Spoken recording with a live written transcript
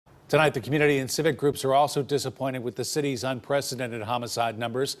Tonight, the community and civic groups are also disappointed with the city's unprecedented homicide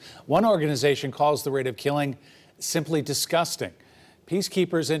numbers. One organization calls the rate of killing simply disgusting.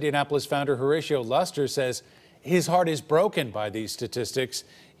 Peacekeepers Indianapolis founder Horatio Luster says his heart is broken by these statistics.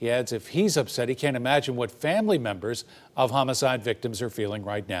 He adds if he's upset, he can't imagine what family members of homicide victims are feeling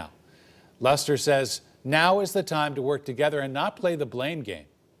right now. Luster says now is the time to work together and not play the blame game.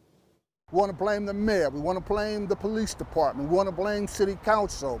 We want to blame the mayor. We want to blame the police department. We want to blame city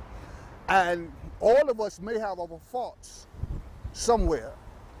council. And all of us may have our faults somewhere.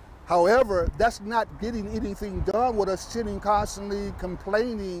 However, that's not getting anything done with us sitting constantly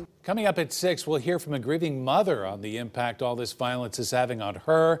complaining. Coming up at 6, we'll hear from a grieving mother on the impact all this violence is having on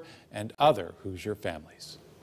her and other Hoosier families.